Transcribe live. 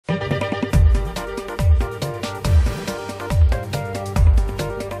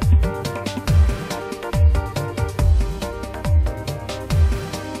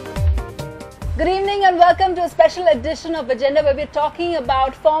welcome to a special edition of Agenda where we're talking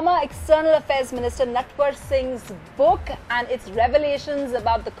about former External Affairs Minister Natwar Singh's book and its revelations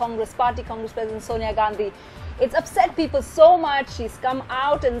about the Congress party, Congress President Sonia Gandhi. It's upset people so much. She's come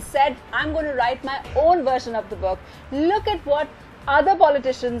out and said, I'm going to write my own version of the book. Look at what other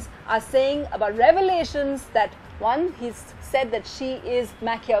politicians are saying about revelations that one, he's said that she is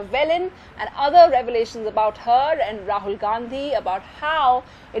Machiavellian, and other revelations about her and Rahul Gandhi about how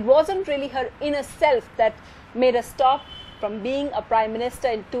it wasn't really her inner self that made her stop from being a Prime Minister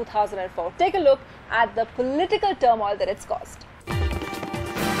in 2004. Take a look at the political turmoil that it's caused.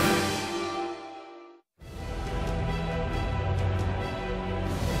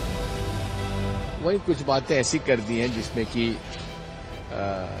 वही कुछ बातें ऐसी कर दी हैं जिसमें कि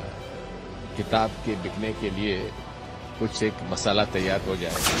किताब के बिकने के लिए कुछ एक मसाला तैयार हो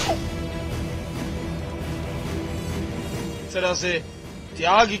जाएगा। इस तरह से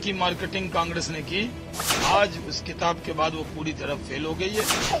त्याग की मार्केटिंग कांग्रेस ने की, आज उस किताब के बाद वो पूरी तरह फेल हो गई है।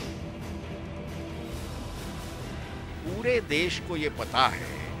 पूरे देश को ये पता है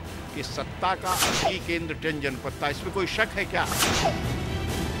कि सत्ता का असली केंद्र 10 जनपद था, इसमें कोई शक है क्या?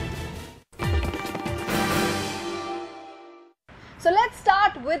 So let's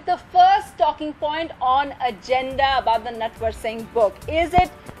start with the first talking point on agenda about the Natwar Singh book. Is it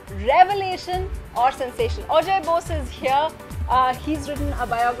revelation or sensation? Ajoy Bose is here. He's written a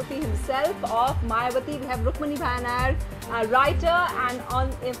biography himself of Mayawati. We have Rukmini, Bhaya, Nair, a writer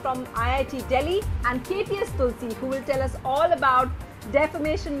and from IIT Delhi, and KTS Tulsi, who will tell us all about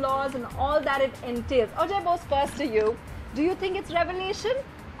defamation laws and all that it entails. Ajoy Bose, first to you. Do you think it's revelation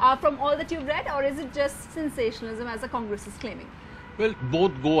from all that you've read, or is it just sensationalism as the Congress is claiming? Well,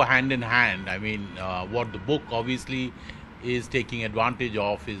 both go hand in hand. I mean, what the book obviously is taking advantage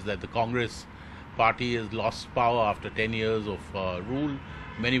of is that the Congress party has lost power after 10 years of rule.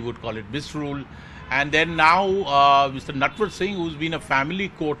 Many would call it misrule. And then now Mr. Natwar Singh, who's been a family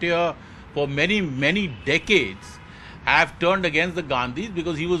courtier for many, many decades, have turned against the Gandhis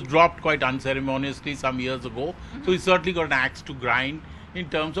because he was dropped quite unceremoniously some years ago. So he's certainly got an axe to grind in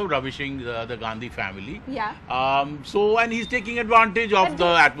terms of rubbishing the Gandhi family. Yeah. And he's taking advantage of the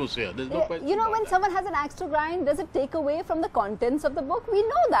atmosphere. There's no question. You know, when that. someone has an axe to grind, does it take away from the contents of the book? We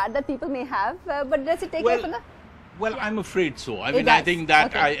know that people may have, but does it take away from the... Well, Yeah. I'm afraid so. I mean, does. I think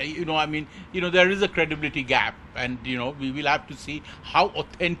that, Okay. there is a credibility gap, and, we will have to see how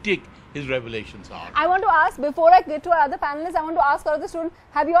authentic his revelations are. I want to ask, before I get to our other panelists, I want to ask all of the students,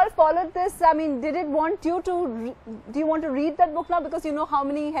 have you all followed this? I mean, did it want you to, do you want to read that book now because you know how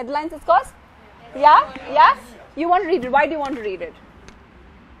many headlines it costs? Yeah? Yeah? You want to read it. Why do you want to read it?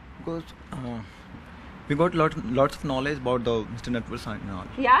 Because we got lots of knowledge about the Mr. Natwar Singh.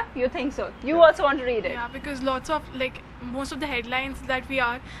 Yeah? You think so? You also want to read it? Yeah, because lots of, most of the headlines that we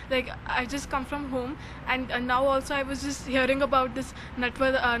are, I just come from home, and now also I was just hearing about this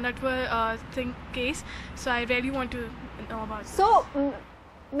Natwar Singh case, so I really want to know about it. So,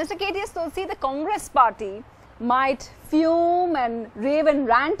 Mr. KTS Tulsi, the Congress party might fume and rave and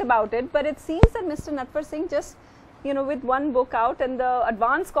rant about it, but it seems that Mr. Natwar Singh just, with one book out and the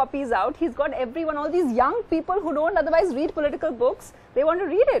advanced copies out, he's got everyone, all these young people who don't otherwise read political books, they want to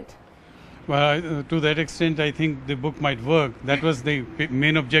read it. Well, to that extent, I think the book might work. That was the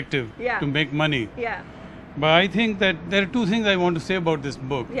main objective, to make money. Yeah. But I think that there are two things I want to say about this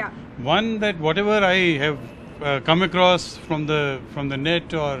book. Yeah. One, that whatever I have come across from the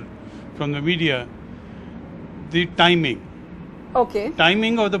net or from the media, the timing. Okay.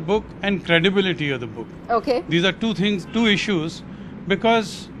 Timing of the book and credibility of the book. Okay. These are two issues,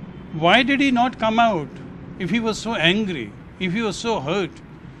 because why did he not come out if he was so angry, if he was so hurt?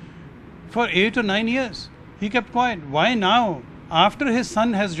 For 8 or 9 years, he kept quiet. Why now, after his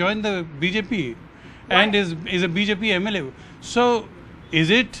son has joined the BJP and is a BJP MLA? So, is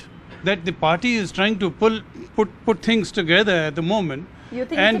it that the party is trying to put things together at the moment? You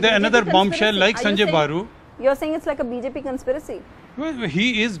think and it's a another BJP bombshell like conspiracy? Sanjay Baru? You're saying it's like a BJP conspiracy? Well,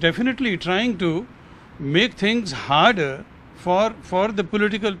 he is definitely trying to make things harder for the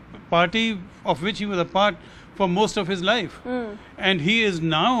political party of which he was a part for most of his life. And he is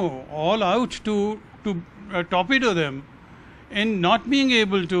now all out to torpedo them in not being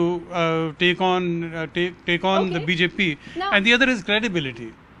able to take on the BJP. Now, and the other is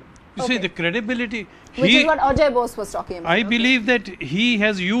credibility. You see, the credibility... Which is what Ajoy Bose was talking about. I believe that he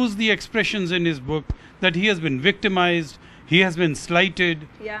has used the expressions in his book that he has been victimized, he has been slighted,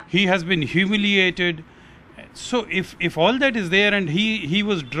 he has been humiliated. So if all that is there and he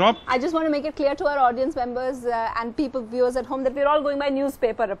was dropped... I just want to make it clear to our audience members and viewers at home that we're all going by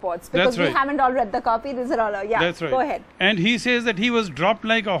newspaper reports because we haven't all read the copy. These are all... That's right. Go ahead. And he says that he was dropped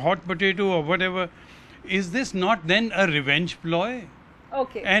like a hot potato or whatever. is this not then a revenge ploy?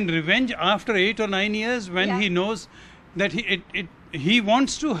 Okay. And revenge after 8 or 9 years, when he knows that he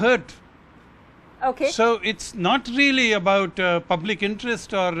wants to hurt. Okay. So it's not really about public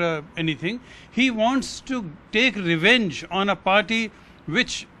interest or anything. He wants to take revenge on a party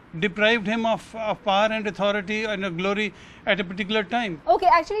which deprived him of power and authority and glory at a particular time. Okay,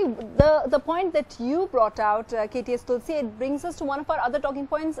 actually, the point that you brought out, KTS Tulsi, it brings us to one of our other talking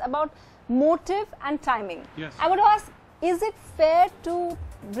points about motive and timing. Yes. I want to ask, is it fair to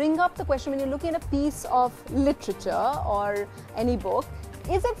bring up the question when you're looking at a piece of literature or any book,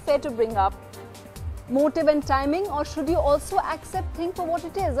 is it fair to bring up motive and timing, or should you also accept things for what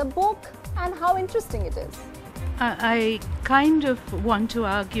it is, a book, and how interesting it is? I kind of want to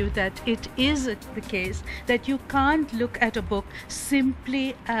argue that it is the case that you can't look at a book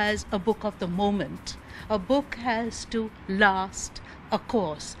simply as a book of the moment. A book has to last a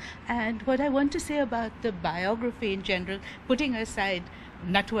course. And what I want to say about the biography in general, putting aside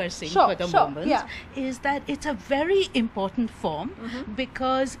Natwar Singh for the moment, is that it's a very important form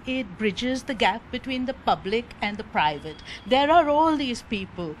because it bridges the gap between the public and the private. There are all these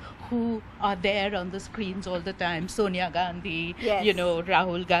people who are there on the screens all the time, Sonia Gandhi,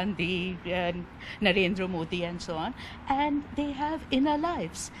 Rahul Gandhi, and Narendra Modi and so on, and they have inner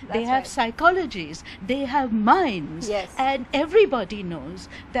lives, they have psychologies, they have minds, and everybody knows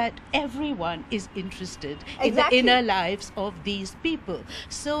that everyone is interested in the inner lives of these people.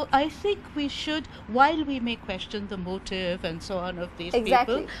 So I think we should, while we may question the motive and so on of these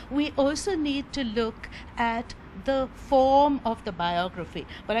people, we also need to look at the form of the biography.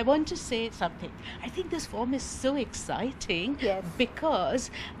 But I want to say something. I think this form is so exciting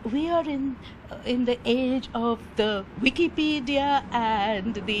because we are in the age of the Wikipedia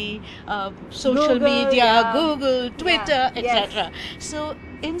and the social media, Google, Twitter, etc. So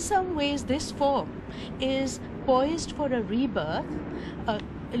in some ways this form is poised for a rebirth,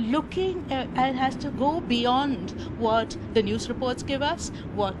 looking and has to go beyond what the news reports give us,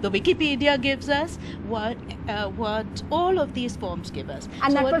 what the Wikipedia gives us, what all of these forms give us.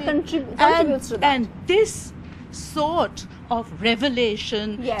 And so that contributes to that. And this sort of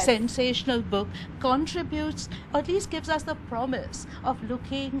revelation, sensational book contributes, or at least gives us the promise of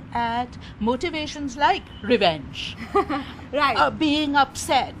looking at motivations like revenge, being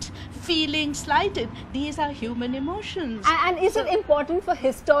upset, feeling slighted. These are human emotions. And is it important for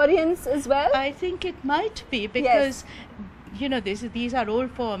historians as well? I think it might be, because these are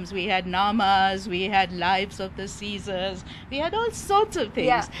old forms. We had Namas, we had Lives of the Caesars, we had all sorts of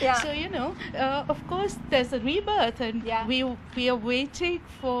things. So, of course, there's a rebirth, and we are waiting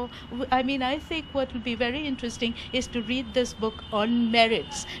for, I think what will be very interesting is to read this book on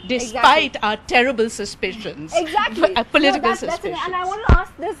merits, despite our terrible suspicions. Political suspicions. And I want to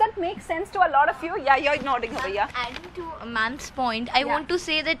ask, does that make sense to a lot of you? Yeah, you're nodding over here. Adding to a man's point, I want to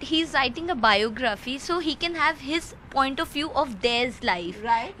say that he's writing a biography, so he can have his point of view of theirs life.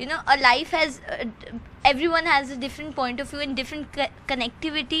 A life has everyone has a different point of view and different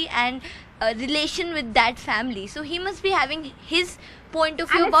connectivity and relation with that family, so he must be having his point of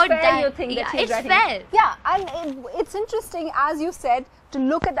view about that. You think that he's it's writing. fair. And it's interesting, as you said, to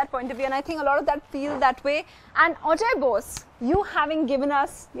look at that point of view, and I think a lot of that feel that way. And Ajoy Bose, you having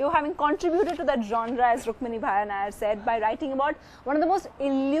contributed to that genre, as Rukmini Bhaya Nair said, by writing about one of the most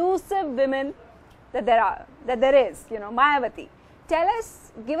elusive women that there is, Mayawati.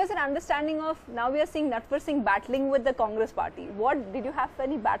 Give us an understanding of, now we are seeing Natwar Singh battling with the Congress party. Did you have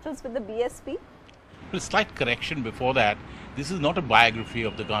any battles with the BSP? Well, slight correction before that. This is not a biography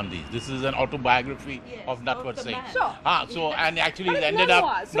of the Gandhis. This is an autobiography of Natwar Singh. And actually he ended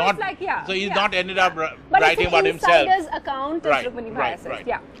up he's not ended up writing about himself. But it's an insider's account, as Rukmini Bhaya says.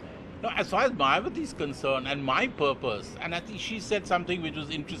 No, as far as Mayawati is concerned, and my purpose, and I think she said something which was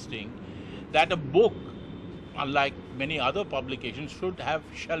interesting, that a book, unlike many other publications, should have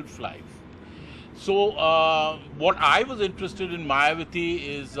shelf life. So what I was interested in Mayawati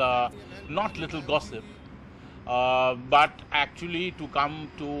is not little gossip, but actually to come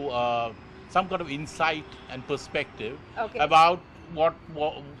to some kind of insight and perspective about what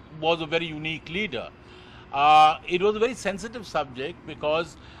was a very unique leader. It was a very sensitive subject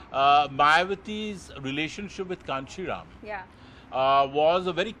because Mayawati's relationship with Kanchiram was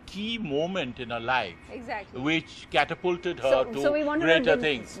a very key moment in her life. Exactly. Which catapulted her to greater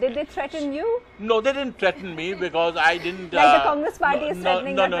things. Did they threaten you? No, they didn't threaten me because I didn't... Like the Congress party is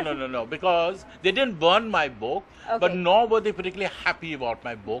threatening No, because they didn't burn my book, but nor were they particularly happy about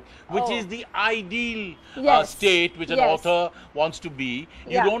my book, which is the ideal state which an author wants to be.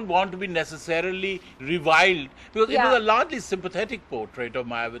 You don't want to be necessarily reviled, because it was a largely sympathetic portrait of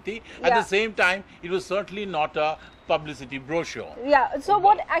Mayawati. At the same time, it was certainly not a publicity brochure. Yeah, so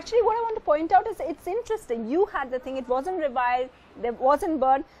what I want to point out is it's interesting. You had the thing, it wasn't reviled, it wasn't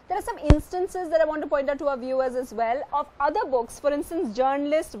burned. There are some instances that I want to point out to our viewers as well of other books. For instance,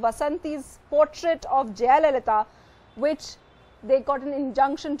 journalist Vasanti's portrait of Jayalalitha, which they got an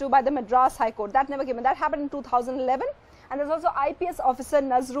injunction to by the Madras High Court. That never came in. That happened in 2011. And there's also IPS officer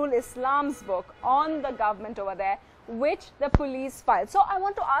Nazrul Islam's book on the government over there, which the police filed. So I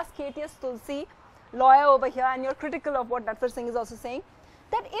want to ask KTS Tulsi, lawyer over here, and you're critical of what Natwar Singh is also saying,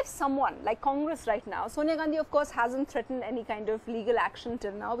 that if someone like Congress right now, Sonia Gandhi of course hasn't threatened any kind of legal action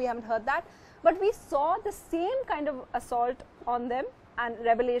till now, we haven't heard that, but we saw the same kind of assault on them and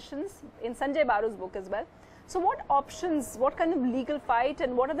revelations in Sanjay Baru's book as well. So what options, what kind of legal fight,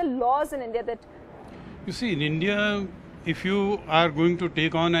 and what are the laws in India that... You see, in India, if you are going to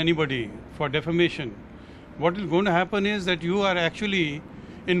take on anybody for defamation, what is going to happen is that you are actually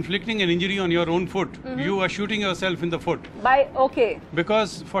inflicting an injury on your own foot. You are shooting yourself in the foot.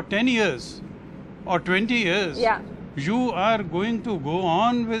 Because for 10 years or 20 years, you are going to go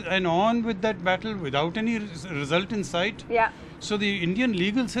on with that battle without any result in sight. So the Indian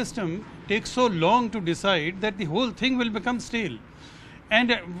legal system takes so long to decide that the whole thing will become stale.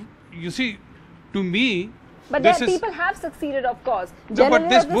 And you see, to me, but there people have succeeded, of course. No, but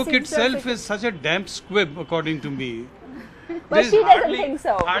this book itself is such a damp squib, according to me. But she doesn't think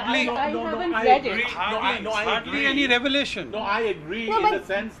so. Hardly, I haven't read it. Hardly any revelation. No, I agree in the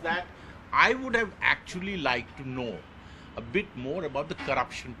sense that I would have actually liked to know a bit more about the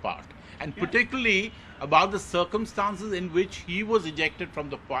corruption part, and particularly about the circumstances in which he was ejected from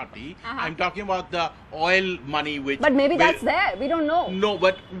the party. I'm talking about the oil money which... But maybe that's there, we don't know. No,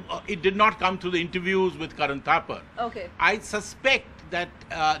 but it did not come through the interviews with Karan Thapar. I suspect that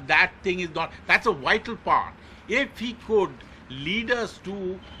that thing is not... That's a vital part. If he could lead us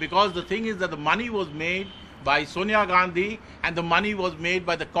to... Because the thing is that the money was made by Sonia Gandhi and the money was made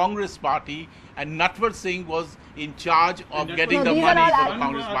by the Congress party, and Natwar Singh was in charge of getting the money for the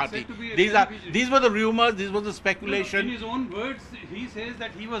Congress party. These were the rumors, these was the speculation. In his own words, he says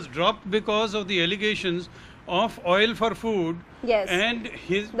that he was dropped because of the allegations of oil for food. And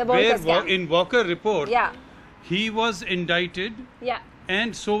in Walker report, he was indicted.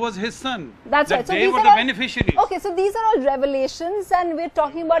 And so was his son. That's right. So they were the beneficiaries. Okay, so these are all revelations, and we're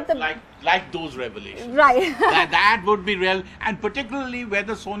talking about the... Like those revelations. Right. that would be real. And particularly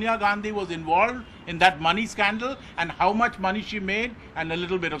whether Sonia Gandhi was involved in that money scandal and how much money she made, and a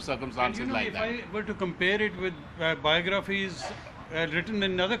little bit of circumstances like that. If I were to compare it with biographies written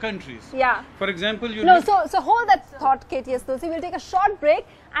in other countries. For example, so hold that thought, KTS Tulsi. We'll take a short break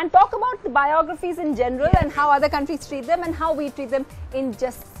and talk about the biographies in general and how other countries treat them and how we treat them in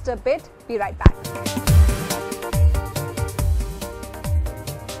just a bit. Be right back.